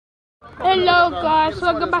Hello guys,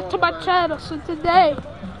 welcome back to my channel. So today,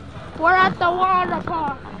 we're at the water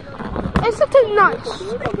park. Isn't it nice?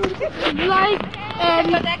 Like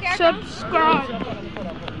and subscribe.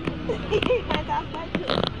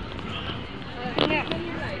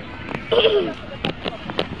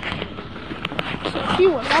 So she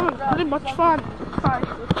was having pretty much fun.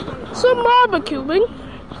 Some barbecuing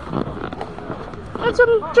and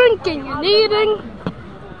some drinking and eating,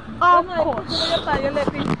 of course.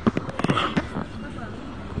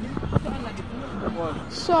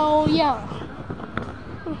 So yeah.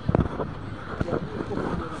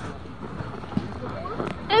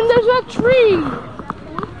 And there's a tree.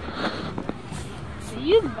 Do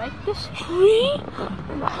you like this tree?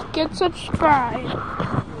 Like and subscribe.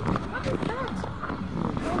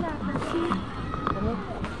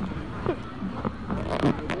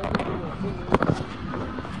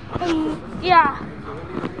 Yeah.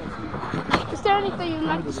 Is there anything you'd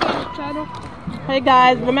like to say on the channel? Hey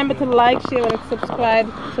guys, remember to like, share, and subscribe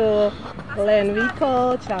to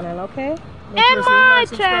Glenroy channel, okay? And my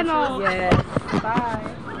channel! Yes. Bye.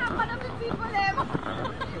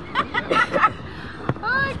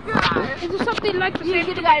 Oh god. Is there something you'd like to say? You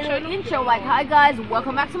get a guy an intro like, hi guys,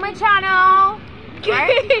 welcome back to my channel.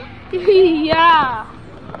 Right? Yeah.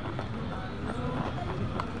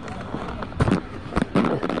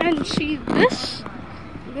 And see this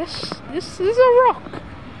is a rock.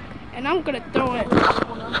 And I'm gonna throw it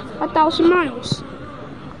 1,000 miles.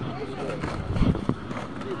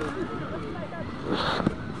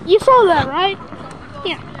 You throw that, right?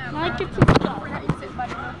 Yeah. Like it.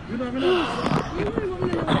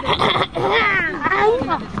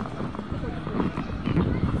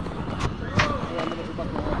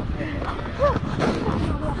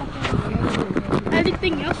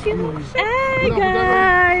 Anything else you want to say? Hey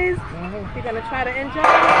guys, we're gonna try to enjoy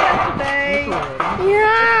ourselves today.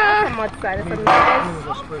 Yeah. Come outside. It's a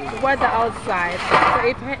nice weather outside. So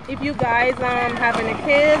if you guys have any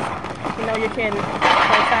kids, you know you can go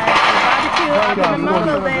outside and barbecue on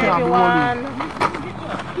Memorial Day if you want.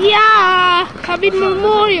 Yeah. Happy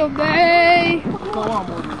Memorial Day.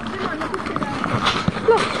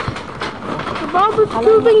 Look.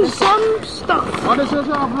 Barbecuing some stuff.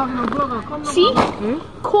 See?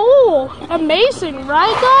 Cool. Amazing,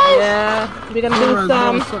 right guys? Yeah. We're gonna do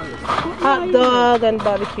some hot dog and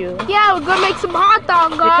barbecue. Yeah, we're gonna make some hot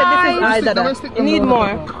dog, guys. This is you need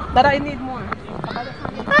more. But I need more. I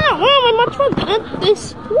don't know much fun at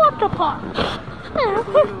this water park.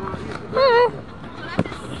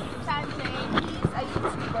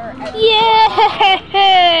 Yeah,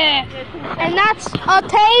 and that's a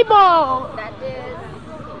table.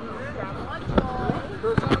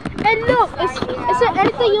 And look, is there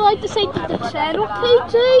anything you like to say to the channel,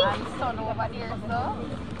 KJ?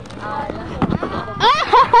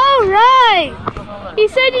 Oh, right. He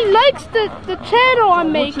said he likes the channel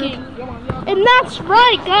I'm making. And that's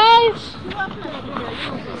right, guys.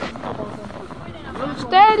 Is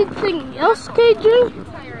there anything else, KJ?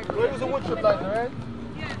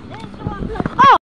 Oh.